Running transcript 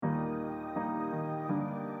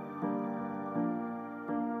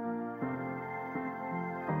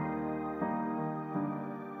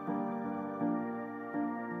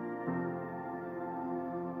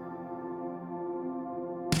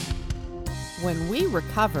When we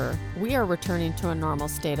recover, we are returning to a normal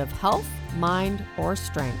state of health, mind, or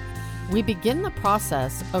strength. We begin the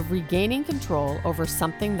process of regaining control over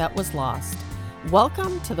something that was lost.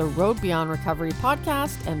 Welcome to the Road Beyond Recovery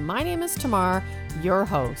podcast, and my name is Tamar, your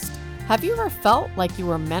host. Have you ever felt like you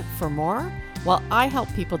were meant for more? Well, I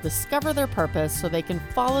help people discover their purpose so they can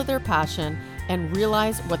follow their passion and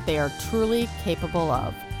realize what they are truly capable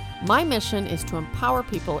of. My mission is to empower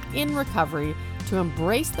people in recovery to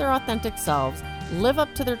embrace their authentic selves, live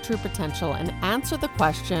up to their true potential, and answer the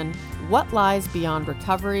question, what lies beyond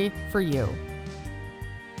recovery for you?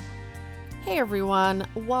 Hey everyone,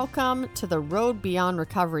 welcome to the Road Beyond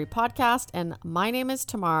Recovery podcast, and my name is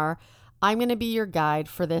Tamar. I'm going to be your guide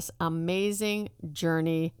for this amazing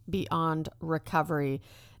journey beyond recovery.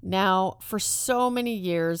 Now, for so many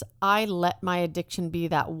years, I let my addiction be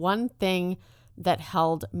that one thing that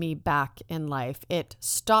held me back in life. It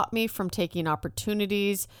stopped me from taking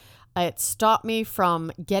opportunities. It stopped me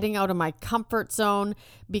from getting out of my comfort zone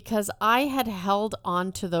because I had held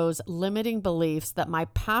on to those limiting beliefs that my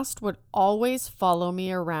past would always follow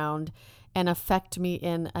me around and affect me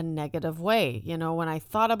in a negative way. You know, when I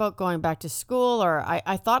thought about going back to school or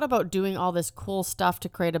I thought about doing all this cool stuff to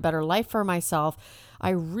create a better life for myself, I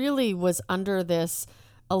really was under this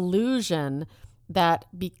illusion that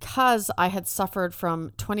because I had suffered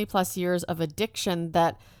from 20 plus years of addiction,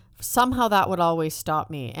 that somehow that would always stop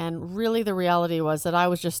me. And really the reality was that I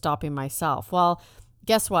was just stopping myself. Well,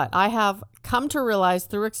 guess what? I have come to realize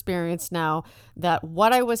through experience now that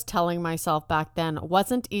what I was telling myself back then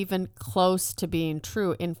wasn't even close to being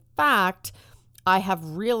true. In fact, I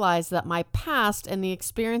have realized that my past and the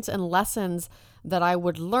experience and lessons that I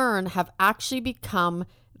would learn have actually become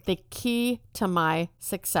the key to my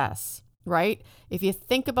success. Right? If you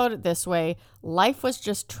think about it this way, life was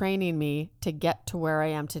just training me to get to where I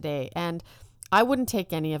am today. And I wouldn't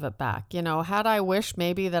take any of it back. You know, had I wished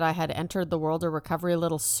maybe that I had entered the world of recovery a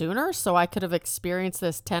little sooner so I could have experienced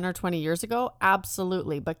this 10 or 20 years ago,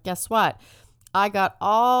 absolutely. But guess what? I got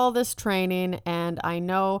all this training, and I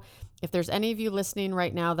know if there's any of you listening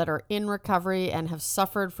right now that are in recovery and have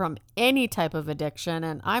suffered from any type of addiction,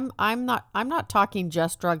 and I'm not talking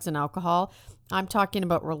just drugs and alcohol. I'm talking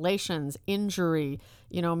about relations, injury,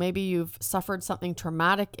 you know, maybe you've suffered something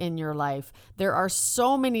traumatic in your life. There are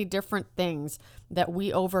so many different things that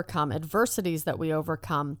we overcome, adversities that we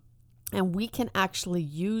overcome, and we can actually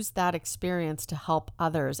use that experience to help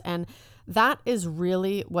others. And that is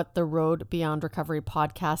really what the Road Beyond Recovery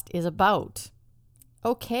podcast is about.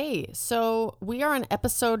 Okay, so we are on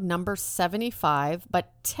episode number 75,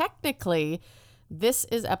 but technically this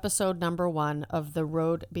is episode number 1 of the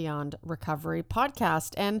Road Beyond Recovery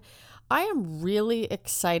podcast. And I am really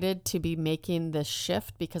excited to be making this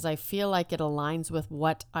shift because I feel like it aligns with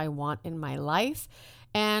what I want in my life.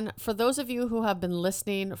 And for those of you who have been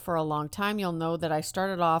listening for a long time, you'll know that I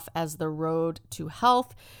started off as the Road to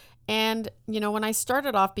Health. And, you know, when I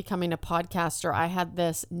started off becoming a podcaster, I had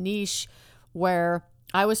this niche where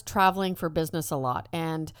I was traveling for business a lot,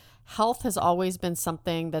 and health has always been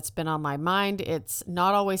something that's been on my mind. It's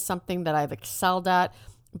not always something that I've excelled at,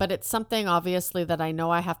 but it's something obviously that I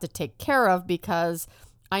know I have to take care of because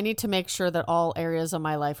I need to make sure that all areas of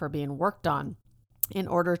my life are being worked on in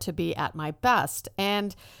order to be at my best.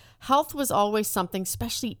 And health was always something,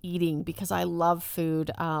 especially eating, because I love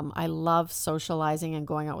food. I love socializing and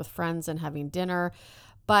going out with friends and having dinner.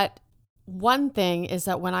 But one thing is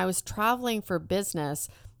that when I was traveling for business,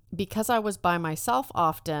 because I was by myself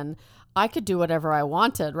often, I could do whatever I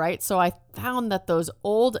wanted, right? So I found that those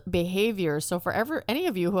old behaviors, so for any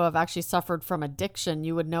of you who have actually suffered from addiction,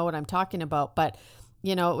 you would know what I'm talking about. But,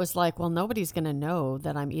 you know, it was like, well, nobody's going to know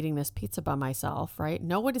that I'm eating this pizza by myself, right?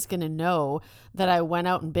 Nobody's going to know that I went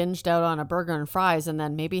out and binged out on a burger and fries and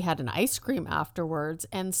then maybe had an ice cream afterwards.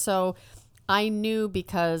 And so I knew,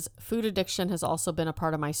 because food addiction has also been a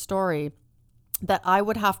part of my story, that I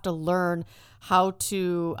would have to learn how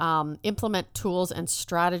to implement tools and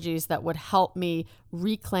strategies that would help me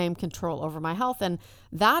reclaim control over my health. And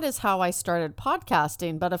that is how I started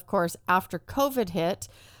podcasting. But of course, after COVID hit,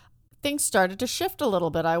 things started to shift a little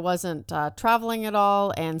bit. I wasn't traveling at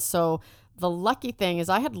all. And so the lucky thing is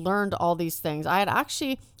I had learned all these things. I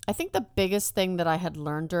think the biggest thing that I had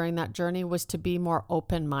learned during that journey was to be more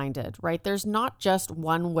open-minded, right? There's not just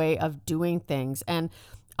one way of doing things. And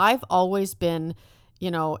I've always been, you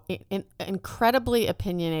know, incredibly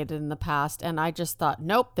opinionated in the past. And I just thought,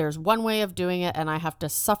 nope, there's one way of doing it. And I have to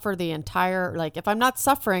suffer the entire, like, if I'm not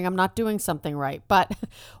suffering, I'm not doing something right. But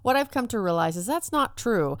what I've come to realize is that's not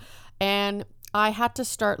true. And I had to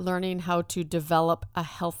start learning how to develop a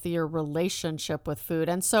healthier relationship with food.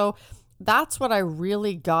 And so that's what I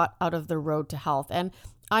really got out of the road to health. And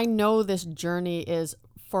I know this journey is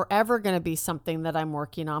forever going to be something that I'm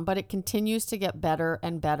working on, but it continues to get better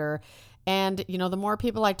and better. And, the more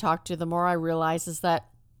people I talk to, the more I realize is that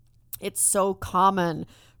it's so common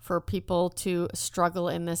for people to struggle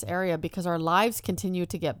in this area because our lives continue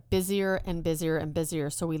to get busier and busier and busier.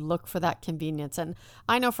 So we look for that convenience. And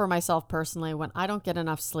I know for myself personally, when I don't get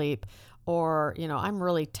enough sleep or, I'm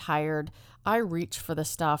really tired, I reach for the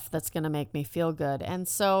stuff that's going to make me feel good. And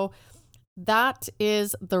so that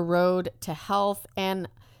is the road to health. And,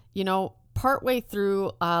 partway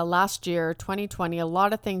through last year, 2020, a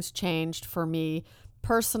lot of things changed for me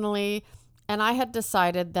personally. And I had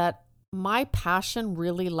decided that my passion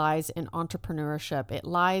really lies in entrepreneurship. It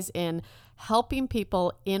lies in helping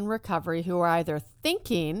people in recovery who are either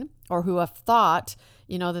thinking or who have thought,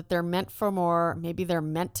 that they're meant for more. Maybe they're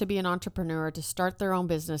meant to be an entrepreneur, to start their own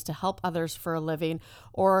business, to help others for a living,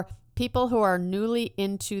 or people who are newly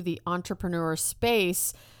into the entrepreneur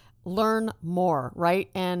space learn more,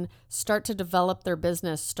 right? And start to develop their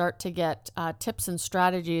business, start to get tips and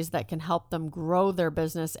strategies that can help them grow their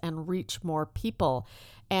business and reach more people.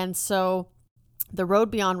 And so the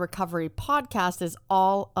Road Beyond Recovery podcast is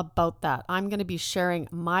all about that. I'm going to be sharing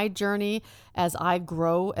my journey as I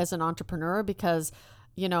grow as an entrepreneur because,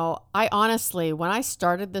 I honestly, when I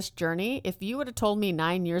started this journey, if you would have told me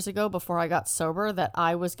 9 years ago before I got sober that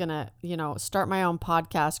I was going to, start my own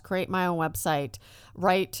podcast, create my own website,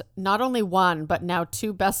 write not only one, but now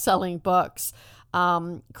 2 best-selling books,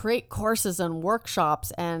 create courses and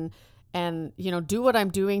workshops and do what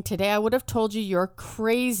I'm doing today, I would have told you you're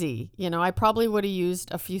crazy. I probably would have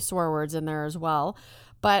used a few swear words in there as well.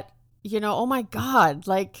 But, oh my God,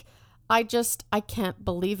 I can't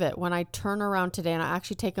believe it. When I turn around today and I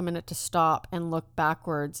actually take a minute to stop and look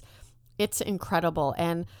backwards, it's incredible.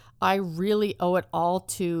 And I really owe it all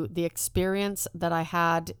to the experience that I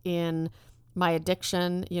had in my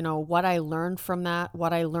addiction, what I learned from that,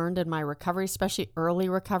 what I learned in my recovery, especially early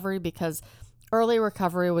recovery, because early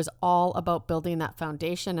recovery was all about building that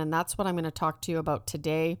foundation. And that's what I'm going to talk to you about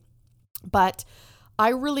today. But I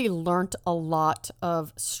really learned a lot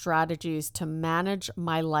of strategies to manage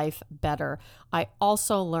my life better. I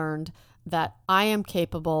also learned that I am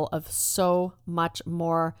capable of so much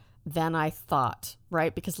more than I thought,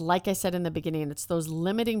 right? Because like I said in the beginning, it's those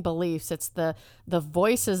limiting beliefs. It's the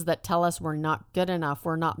voices that tell us we're not good enough,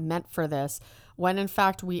 we're not meant for this, when in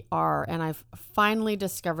fact we are. And I've finally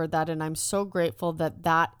discovered that. And I'm so grateful that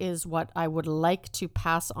that is what I would like to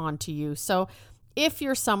pass on to you. So if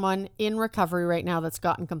you're someone in recovery right now that's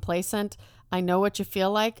gotten complacent, I know what you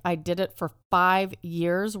feel like. I did it for 5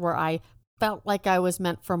 years where I felt like I was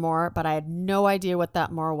meant for more, but I had no idea what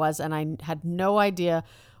that more was. And I had no idea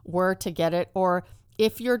where to get it. Or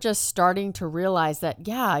if you're just starting to realize that,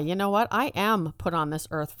 yeah, you know what? I am put on this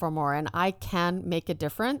earth for more and I can make a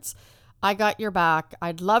difference. I got your back.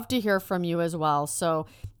 I'd love to hear from you as well. So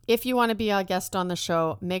if you want to be a guest on the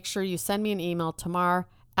show, make sure you send me an email,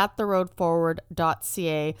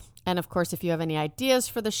 tamar@theroadforward.ca. And of course, if you have any ideas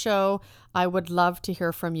for the show, I would love to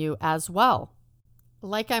hear from you as well.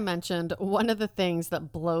 Like I mentioned, one of the things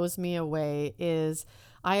that blows me away is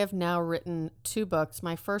I have now written 2 books.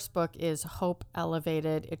 My first book is Hope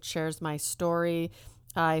Elevated. It shares my story.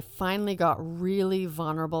 I finally got really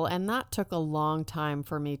vulnerable, and that took a long time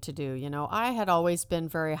for me to do. I had always been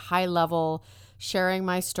very high level, sharing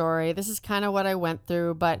my story. This is kind of what I went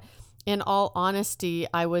through, but in all honesty,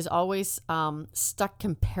 I was always stuck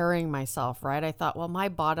comparing myself, right? I thought, well, my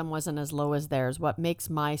bottom wasn't as low as theirs. What makes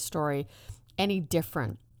my story any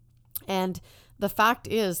different? And the fact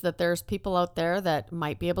is that there's people out there that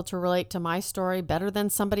might be able to relate to my story better than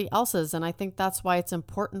somebody else's. And I think that's why it's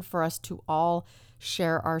important for us to all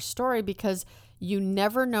share our story, because you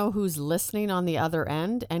never know who's listening on the other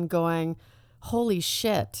end and going, holy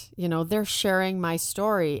shit, they're sharing my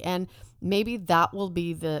story. And maybe that will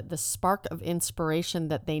be the spark of inspiration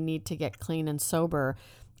that they need to get clean and sober.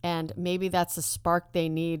 And maybe that's the spark they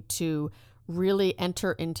need to really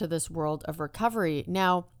enter into this world of recovery.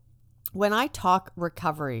 Now, when I talk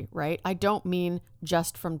recovery, right, I don't mean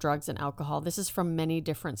just from drugs and alcohol. This is from many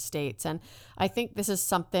different states. And I think this is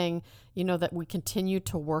something, that we continue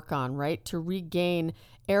to work on, right, to regain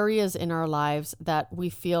areas in our lives that we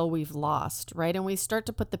feel we've lost, right? And we start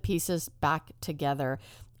to put the pieces back together.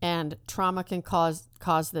 And trauma can cause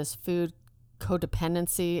this food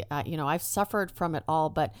codependency. I've suffered from it all,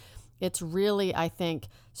 but it's really, I think,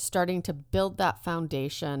 starting to build that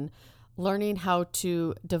foundation, learning how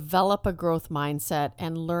to develop a growth mindset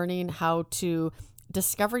and learning how to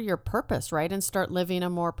discover your purpose, right? And start living a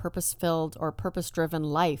more purpose-filled or purpose-driven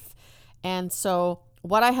life. And so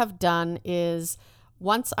what I have done is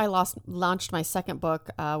once I launched my second book,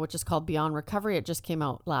 which is called Beyond Recovery, it just came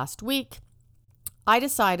out last week. I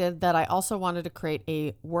decided that I also wanted to create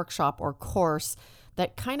a workshop or course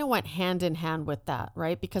that kind of went hand in hand with that,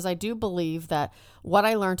 right? Because I do believe that what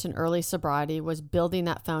I learned in early sobriety was building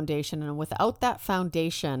that foundation. And without that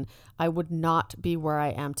foundation, I would not be where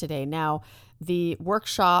I am today. Now, the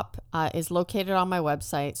workshop is located on my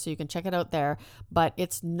website, so you can check it out there, but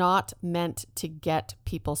it's not meant to get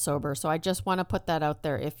people sober. So I just want to put that out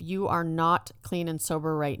there. If you are not clean and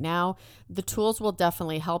sober right now, the tools will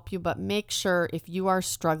definitely help you, but make sure if you are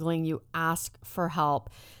struggling, you ask for help.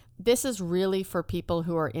 This is really for people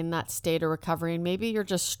who are in that state of recovery, and maybe you're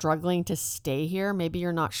just struggling to stay here. Maybe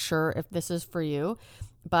you're not sure if this is for you,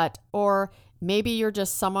 or maybe you're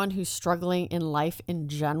just someone who's struggling in life in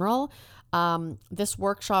general. This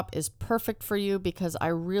workshop is perfect for you because I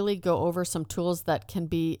really go over some tools that can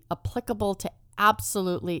be applicable to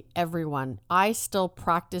absolutely everyone. I still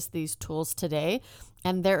practice these tools today,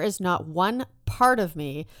 and there is not one part of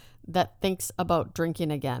me that thinks about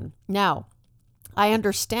drinking again. Now, I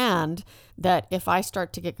understand that if I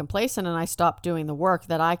start to get complacent and I stop doing the work,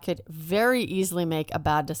 that I could very easily make a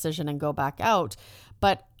bad decision and go back out.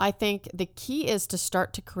 But I think the key is to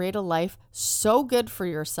start to create a life so good for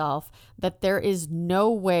yourself that there is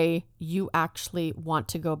no way you actually want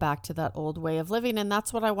to go back to that old way of living. And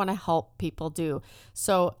that's what I want to help people do.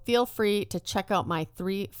 So feel free to check out my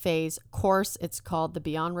 3-phase course. It's called the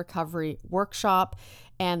Beyond Recovery Workshop.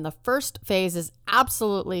 And the first phase is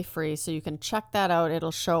absolutely free. So you can check that out.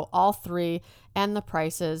 It'll show all 3 and the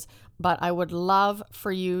prices. But I would love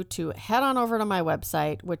for you to head on over to my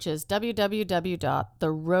website, which is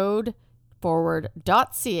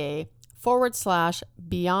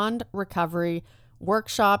www.theroadforward.ca/Beyond Recovery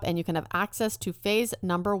Workshop. And you can have access to phase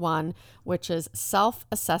number 1, which is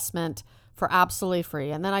self-assessment, for absolutely free.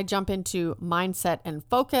 And then I jump into mindset and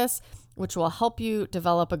focus, which will help you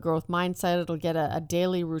develop a growth mindset. It'll get a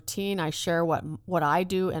daily routine. I share what I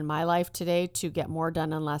do in my life today to get more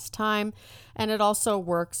done in less time. And it also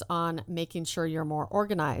works on making sure you're more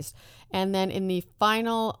organized. And then in the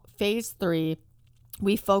final phase 3,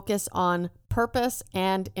 we focus on purpose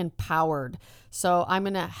and empowered. So I'm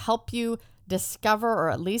going to help you discover or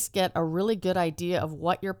at least get a really good idea of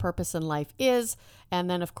what your purpose in life is. And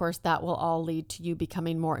then, of course, that will all lead to you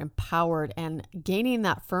becoming more empowered and gaining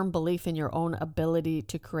that firm belief in your own ability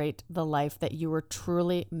to create the life that you were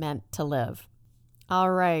truly meant to live.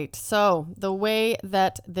 All right. So the way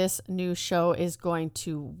that this new show is going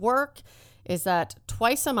to work is that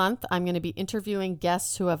twice a month, I'm going to be interviewing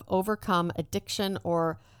guests who have overcome addiction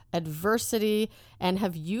or adversity and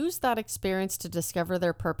have used that experience to discover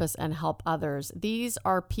their purpose and help others. These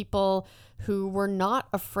are people who were not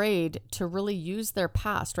afraid to really use their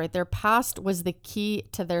past, right? Their past was the key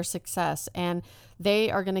to their success, and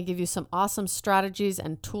they are going to give you some awesome strategies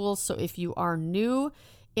and tools. So if you are new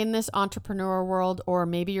in this entrepreneur world, or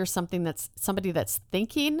maybe you're somebody that's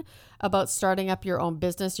thinking about starting up your own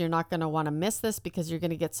business, you're not going to want to miss this because you're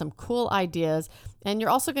going to get some cool ideas, and you're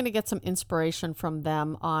also going to get some inspiration from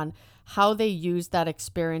them on how they use that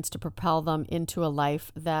experience to propel them into a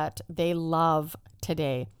life that they love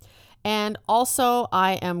today. And also,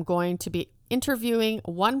 I am going to be interviewing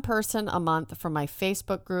one person a month from my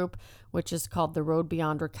Facebook group, which is called The Road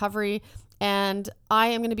Beyond Recovery. And I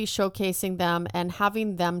am going to be showcasing them and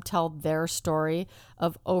having them tell their story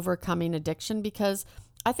of overcoming addiction, because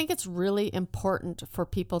I think it's really important for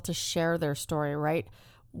people to share their story, right?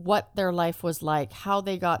 What their life was like, how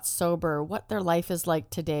they got sober, what their life is like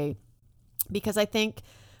today. Because I think,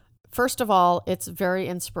 first of all, it's very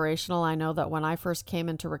inspirational. I know that when I first came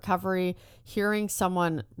into recovery, hearing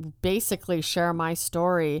someone basically share my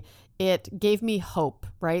story, it gave me hope,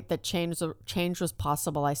 right? That change was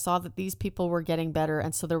possible. I saw that these people were getting better,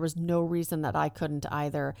 and so there was no reason that I couldn't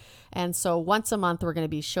either. And so once a month, we're going to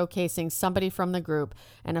be showcasing somebody from the group.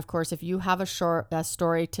 And of course, if you have a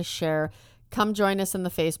story to share, come join us in the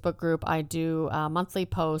Facebook group. I do monthly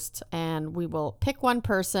posts, and we will pick one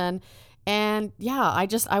person. And yeah, I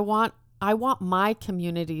want my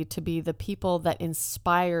community to be the people that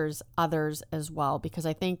inspires others as well, because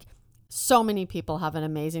I think so many people have an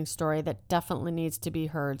amazing story that definitely needs to be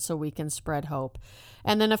heard so we can spread hope.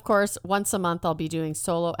 And then, of course, once a month, I'll be doing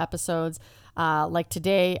solo episodes. Like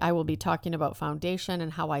today, I will be talking about foundation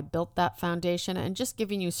and how I built that foundation, and just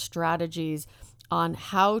giving you strategies on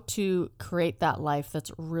how to create that life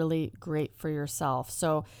that's really great for yourself.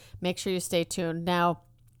 So make sure you stay tuned. Now,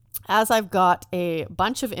 as I've got a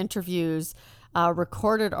bunch of interviews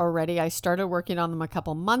recorded already, I started working on them a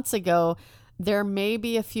couple months ago. There may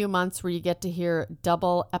be a few months where you get to hear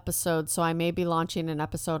double episodes. So I may be launching an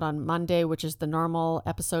episode on Monday, which is the normal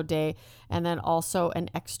episode day, and then also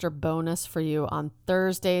an extra bonus for you on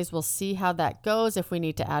Thursdays. We'll see how that goes. If we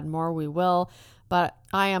need to add more, we will. But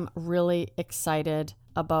I am really excited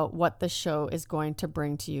about what the show is going to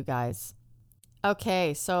bring to you guys.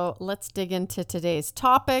 Okay, so let's dig into today's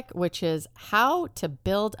topic, which is how to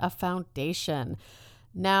build a foundation.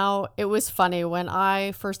 Now, it was funny when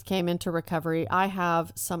I first came into recovery. I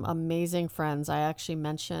have some amazing friends. I actually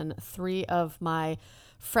mentioned 3 of my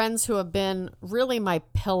friends who have been really my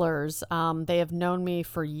pillars. They have known me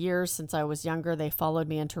for years since I was younger. They followed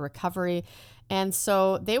me into recovery. And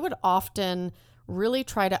so they would often really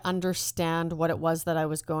try to understand what it was that I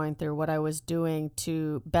was going through, what I was doing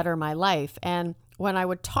to better my life. And when I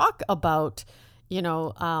would talk about,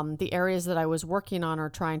 the areas that I was working on or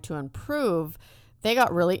trying to improve, they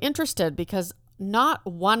got really interested because not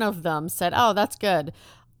one of them said, "Oh, that's good."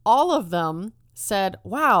 All of them said,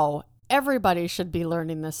 "Wow, everybody should be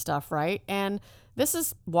learning this stuff, right?" And this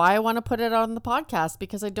is why I want to put it on the podcast,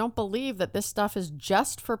 because I don't believe that this stuff is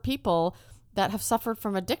just for people that have suffered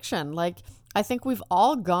from addiction. I think we've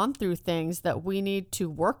all gone through things that we need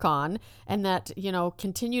to work on and that,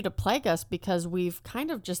 continue to plague us because we've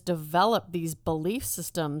kind of just developed these belief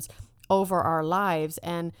systems over our lives.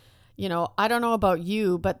 And I don't know about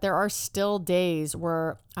you, but there are still days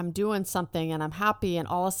where I'm doing something and I'm happy, and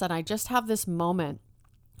all of a sudden I just have this moment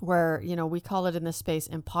where, we call it in this space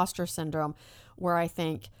imposter syndrome, where I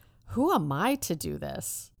think, who am I to do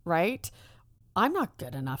this, right? I'm not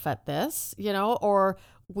good enough at this, or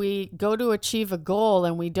we go to achieve a goal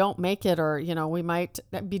and we don't make it, or, we might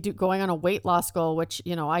be going on a weight loss goal, which,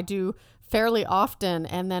 I do fairly often.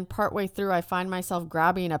 And then partway through, I find myself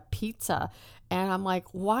grabbing a pizza. And I'm like,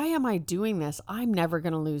 why am I doing this? I'm never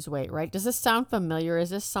going to lose weight, right? Does this sound familiar?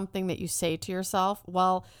 Is this something that you say to yourself?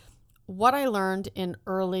 Well, what I learned in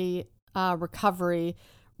early recovery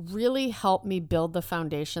really helped me build the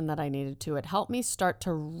foundation that I needed to. It helped me start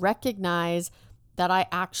to recognize that I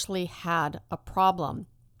actually had a problem.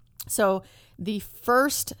 So the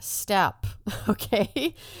first step,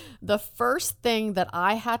 okay, the first thing that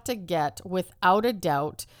I had to get without a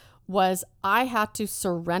doubt was I had to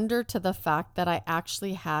surrender to the fact that I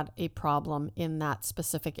actually had a problem in that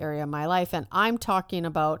specific area of my life. And I'm talking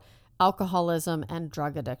about alcoholism and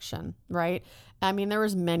drug addiction, right? I mean, there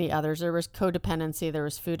was many others. There was codependency, there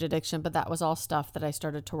was food addiction, but that was all stuff that I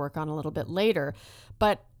started to work on a little bit later.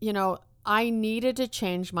 But, I needed to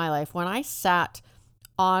change my life. When I sat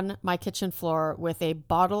on my kitchen floor with a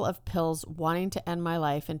bottle of pills wanting to end my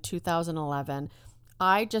life in 2011,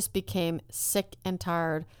 I just became sick and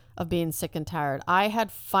tired of being sick and tired. I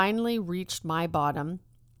had finally reached my bottom.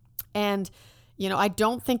 And, I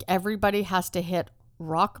don't think everybody has to hit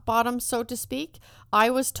rock bottom, so to speak.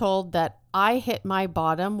 I was told that I hit my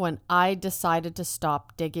bottom when I decided to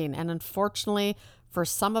stop digging. And unfortunately, for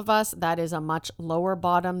some of us, that is a much lower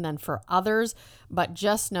bottom than for others. But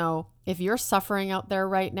just know, if you're suffering out there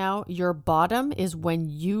right now, your bottom is when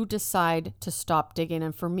you decide to stop digging.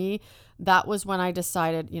 And for me, that was when I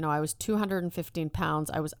decided, I was 215 pounds.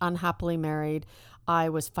 I was unhappily married. I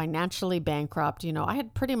was financially bankrupt.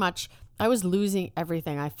 I was losing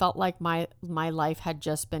everything. I felt like my life had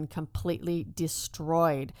just been completely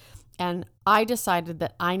destroyed. And I decided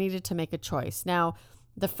that I needed to make a choice. Now,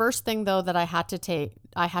 the first thing, though, that I had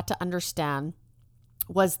to understand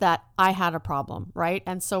was that I had a problem, right?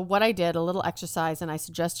 And so what I did, a little exercise, and I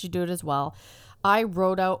suggest you do it as well, I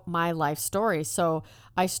wrote out my life story. So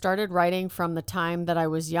I started writing from the time that I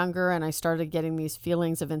was younger, and I started getting these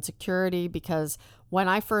feelings of insecurity because when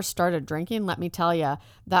I first started drinking, let me tell you,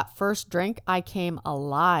 that first drink, I came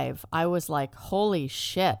alive. I was like, holy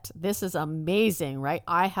shit, this is amazing, right?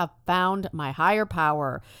 I have found my higher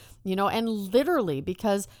power, and literally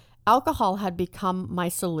because alcohol had become my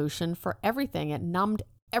solution for everything. It numbed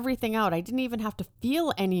everything out. I didn't even have to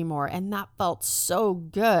feel anymore. And that felt so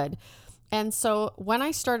good. And so when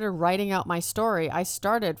I started writing out my story, I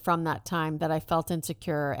started from that time that I felt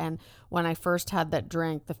insecure. And when I first had that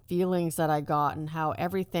drink, the feelings that I got and how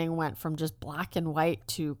everything went from just black and white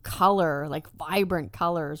to color, like vibrant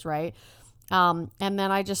colors, right? And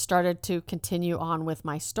then I just started to continue on with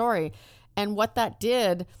my story. And what that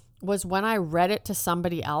did was when I read it to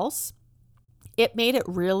somebody else, it made it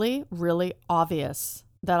really, really obvious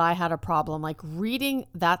that I had a problem, like reading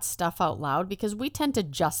that stuff out loud, because we tend to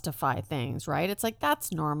justify things, right? It's like,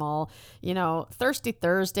 that's normal, Thirsty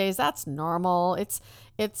Thursdays, that's normal.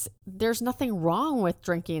 There's nothing wrong with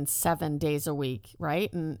drinking 7 days a week,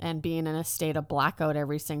 right? And being in a state of blackout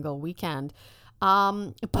every single weekend.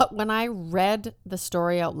 But when I read the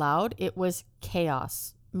story out loud, it was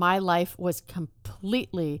chaos. My life was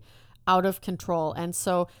completely out of control. And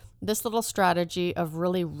so this little strategy of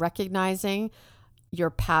really recognizing your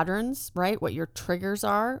patterns, right? What your triggers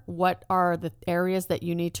are, what are the areas that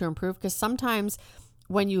you need to improve? Because sometimes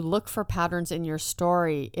when you look for patterns in your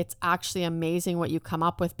story, it's actually amazing what you come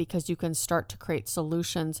up with because you can start to create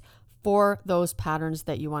solutions for those patterns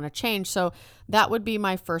that you want to change. So that would be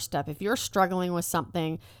my first step. If you're struggling with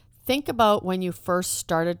something, think about when you first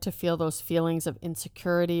started to feel those feelings of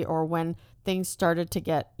insecurity, or when things started to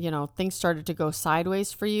get, things started to go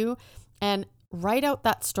sideways for you, and write out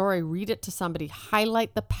that story, read it to somebody,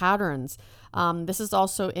 highlight the patterns. This is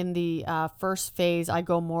also in the first phase. I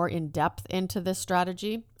go more in depth into this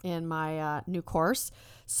strategy in my new course.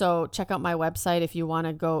 So check out my website if you want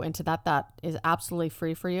to go into that. That is absolutely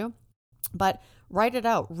free for you. But write it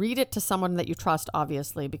out, read it to someone that you trust,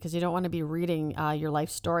 obviously, because you don't want to be reading your life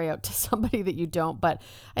story out to somebody that you don't. But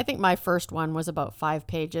I think my first one was about 5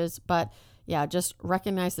 pages. But yeah, just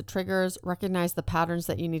recognize the triggers, recognize the patterns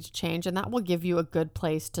that you need to change, and that will give you a good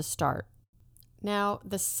place to start. Now,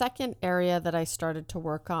 the second area that I started to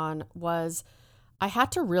work on was I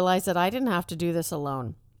had to realize that I didn't have to do this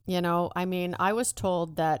alone. I was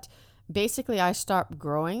told that basically I stopped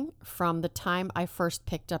growing from the time I first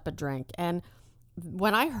picked up a drink. And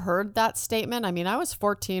when I heard that statement, I was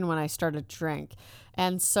 14 when I started to drink.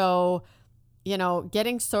 And so,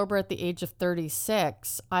 getting sober at the age of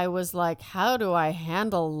 36, I was like, how do I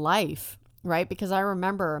handle life? Right? Because I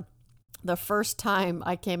remember the first time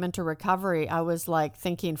I came into recovery, I was like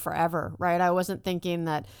thinking forever, right? I wasn't thinking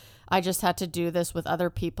that I just had to do this with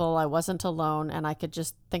other people. I wasn't alone and I could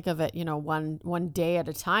just think of it, one day at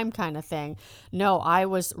a time kind of thing. No, I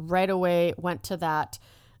was right away, went to that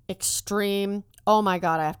extreme, oh my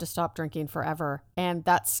God, I have to stop drinking forever. And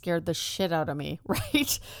that scared the shit out of me,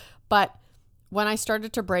 right? But when I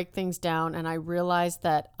started to break things down and I realized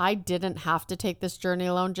that I didn't have to take this journey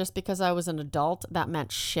alone just because I was an adult, that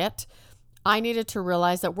meant shit. I needed to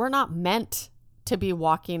realize that we're not meant to be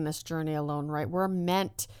walking this journey alone, right? We're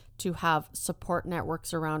meant to have support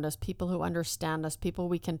networks around us, people who understand us, people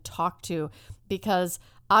we can talk to. Because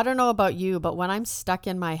I don't know about you, but when I'm stuck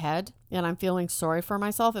in my head and I'm feeling sorry for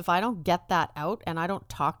myself, if I don't get that out and I don't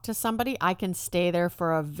talk to somebody, I can stay there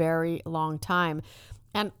for a very long time.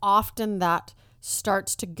 And often that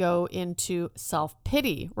starts to go into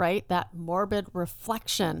self-pity, right? That morbid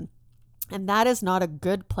reflection. And that is not a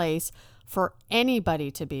good place for anybody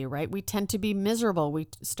to be, right? We tend to be miserable. We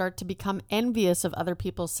start to become envious of other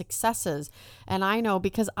people's successes. And I know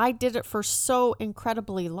because I did it for so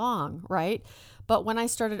incredibly long, right? But when I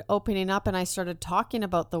started opening up and I started talking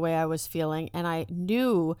about the way I was feeling, and I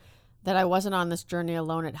knew that I wasn't on this journey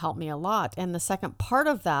alone, it helped me a lot. And the second part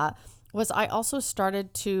of that was I also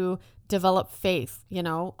started to develop faith.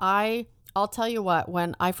 I'll tell you what,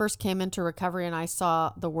 when I first came into recovery and I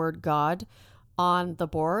saw the word God on the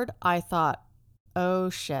board, I thought, oh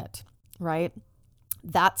shit, right?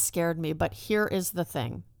 That scared me. But here is the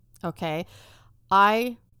thing, okay?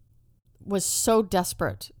 I was so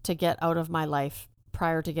desperate to get out of my life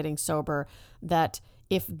prior to getting sober that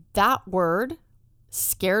if that word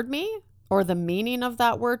scared me, or the meaning of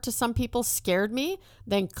that word to some people scared me,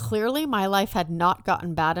 then clearly my life had not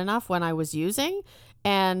gotten bad enough when I was using,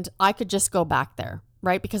 and I could just go back there,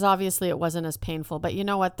 right? Because obviously it wasn't as painful. But you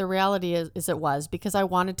know what? The reality is it was, because I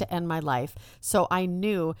wanted to end my life. So I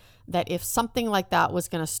knew that if something like that was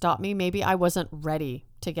going to stop me, maybe I wasn't ready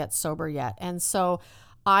to get sober yet. And so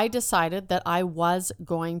I decided that I was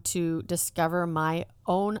going to discover my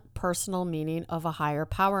own personal meaning of a higher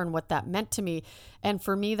power and what that meant to me. And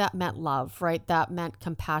for me, that meant love, right? That meant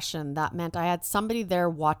compassion. That meant I had somebody there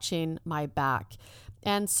watching my back.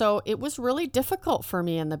 And so it was really difficult for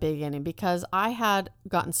me in the beginning because I had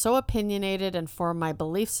gotten so opinionated and formed my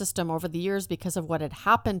belief system over the years because of what had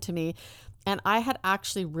happened to me. And I had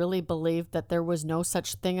actually really believed that there was no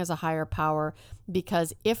such thing as a higher power,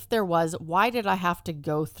 because if there was, why did I have to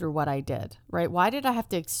go through what I did, right? Why did I have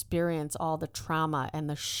to experience all the trauma and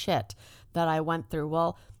the shit that I went through?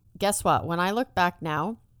 Well, guess what? When I look back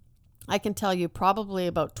now, I can tell you probably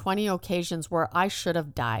about 20 occasions where I should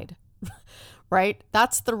have died, right?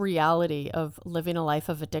 That's the reality of living a life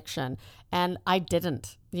of addiction. And I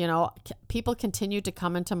didn't, people continued to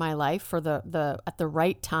come into my life for at the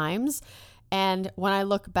right times. And when I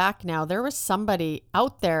look back now, there was somebody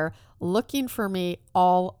out there looking for me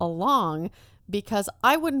all along, because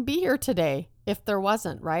I wouldn't be here today if there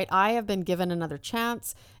wasn't, right? I have been given another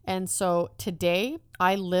chance. And so today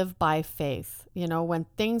I live by faith. When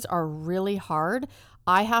things are really hard,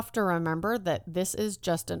 I have to remember that this is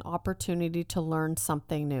just an opportunity to learn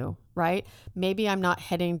something new, right? Maybe I'm not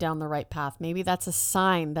heading down the right path. Maybe that's a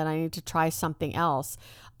sign that I need to try something else.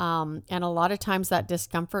 And a lot of times that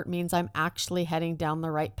discomfort means I'm actually heading down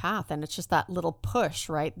the right path. And it's just that little push,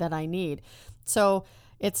 right, that I need. So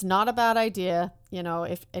it's not a bad idea.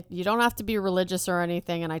 If you don't have to be religious or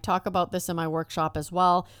anything. And I talk about this in my workshop as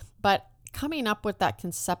well, but coming up with that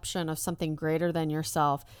conception of something greater than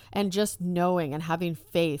yourself and just knowing and having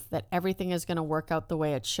faith that everything is going to work out the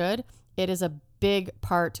way it should, it is a big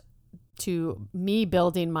part to me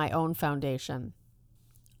building my own foundation.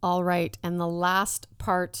 All right. And the last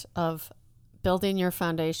part of building your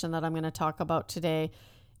foundation that I'm going to talk about today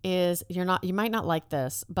is you might not like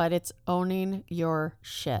this, but it's owning your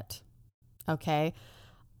shit. Okay.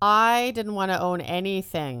 I didn't want to own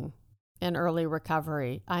anything in early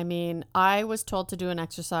recovery. I mean, I was told to do an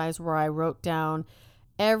exercise where I wrote down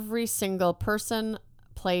every single person,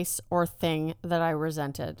 place, or thing that I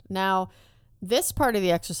resented. Now, this part of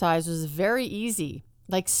the exercise was very easy,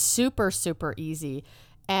 like super, super easy.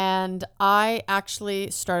 And I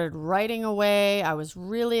actually started writing away. I was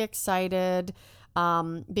really excited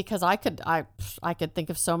because I could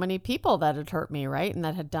think of so many people that had hurt me, right? And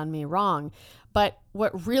that had done me wrong. But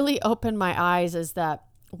what really opened my eyes is that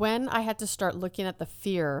when I had to start looking at the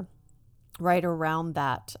fear right around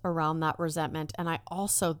that resentment, and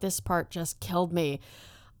this part just killed me.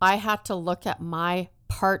 I had to look at my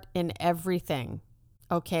part in everything.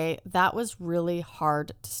 Okay, that was really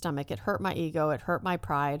hard to stomach. It hurt my ego, it hurt my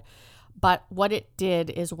pride. But what it did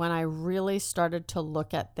is when I really started to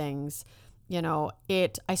look at things,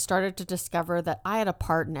 I started to discover that I had a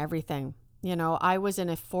part in everything. I was in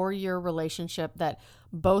a 4-year relationship that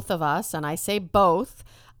both of us, and I say both,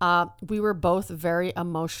 we were both very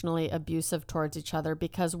emotionally abusive towards each other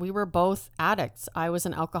because we were both addicts. I was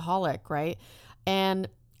an alcoholic, right? And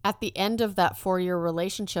at the end of that 4-year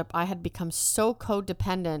relationship, I had become so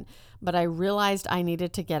codependent, but I realized I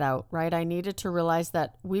needed to get out, right? I needed to realize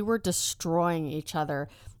that we were destroying each other,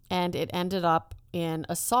 and it ended up in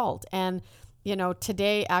assault. And,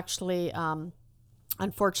 today actually,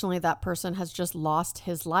 unfortunately, that person has just lost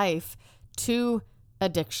his life to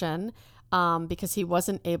addiction because he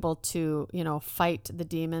wasn't able to, fight the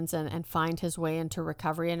demons and find his way into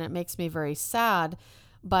recovery. And it makes me very sad.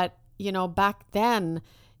 But, back then,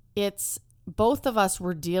 it's both of us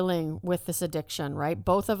were dealing with this addiction, right?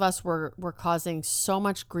 Both of us were causing so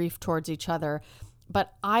much grief towards each other.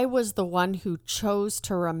 But I was the one who chose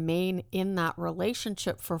to remain in that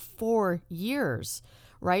relationship for 4 years,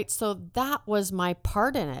 right? So that was my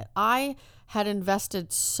part in it. I had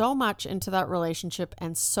invested so much into that relationship,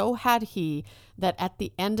 and so had he, that at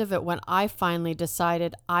the end of it, when I finally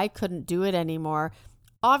decided I couldn't do it anymore,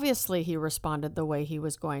 obviously he responded the way he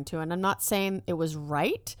was going to. And I'm not saying it was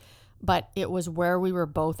right, but it was where we were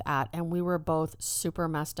both at, and we were both super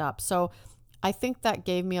messed up. So I think that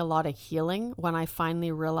gave me a lot of healing when I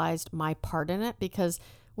finally realized my part in it, because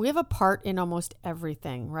we have a part in almost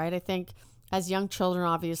everything, right? I think as young children,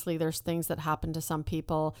 obviously, there's things that happen to some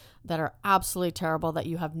people that are absolutely terrible that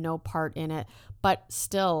you have no part in it. But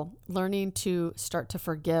still, learning to start to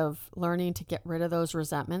forgive, learning to get rid of those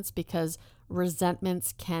resentments, because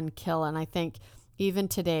resentments can kill. And I think even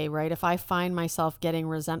today, right, if I find myself getting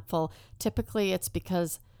resentful, typically it's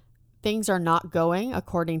because things are not going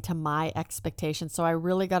according to my expectations. So I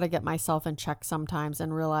really got to get myself in check sometimes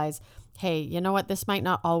and realize, hey, you know what? This might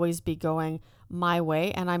not always be going my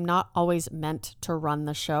way, and I'm not always meant to run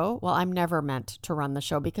the show. Well, I'm never meant to run the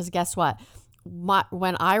show, because guess what?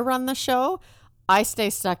 When I run the show, I stay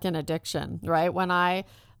stuck in addiction, right? When I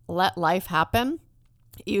let life happen,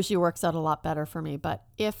 it usually works out a lot better for me. But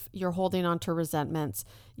if you're holding on to resentments,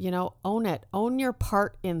 own it. Own your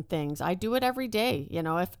part in things. I do it every day.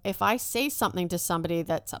 If I say something to somebody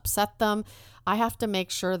that's upset them, I have to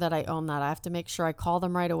make sure that I own that. I have to make sure I call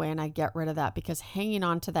them right away and I get rid of that, because hanging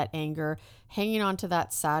on to that anger, hanging on to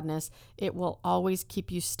that sadness, it will always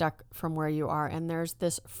keep you stuck from where you are. And there's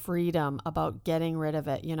this freedom about getting rid of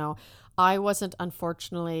it. I wasn't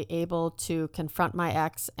unfortunately able to confront my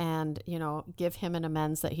ex and, give him an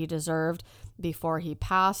amends that he deserved before he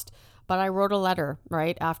passed. But I wrote a letter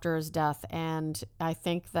right after his death, and I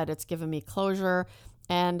think that it's given me closure,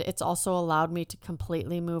 and it's also allowed me to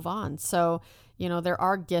completely move on. So, there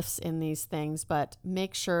are gifts in these things, but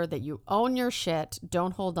make sure that you own your shit,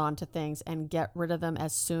 don't hold on to things, and get rid of them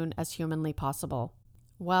as soon as humanly possible.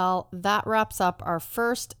 Well, that wraps up our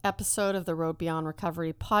first episode of the Road Beyond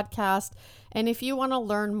Recovery podcast. And if you want to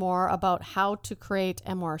learn more about how to create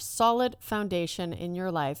a more solid foundation in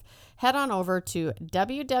your life, head on over to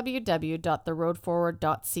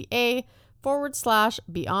www.theroadforward.ca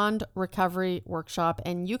Beyond Recovery Workshop.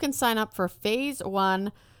 And you can sign up for phase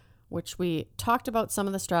 1, which we talked about some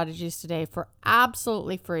of the strategies today, for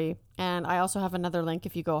absolutely free. And I also have another link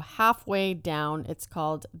if you go halfway down. It's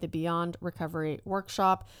called the Beyond Recovery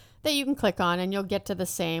Workshop that you can click on and you'll get to the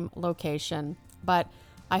same location. But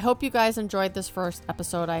I hope you guys enjoyed this first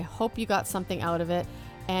episode. I hope you got something out of it.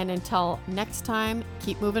 And until next time,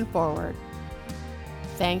 keep moving forward.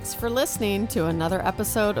 Thanks for listening to another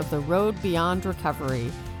episode of The Road Beyond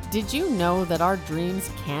Recovery. Did you know that our dreams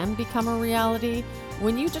can become a reality?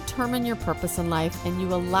 When you determine your purpose in life and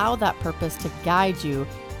you allow that purpose to guide you,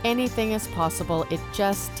 anything is possible. It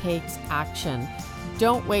just takes action.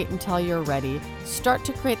 Don't wait until you're ready. Start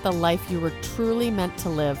to create the life you were truly meant to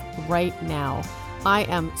live right now. I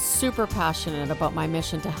am super passionate about my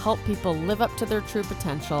mission to help people live up to their true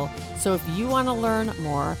potential. So if you want to learn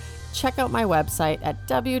more, check out my website at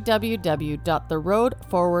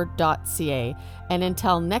www.theroadforward.ca. And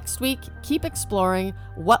until next week, keep exploring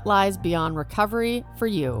what lies beyond recovery for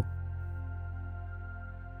you.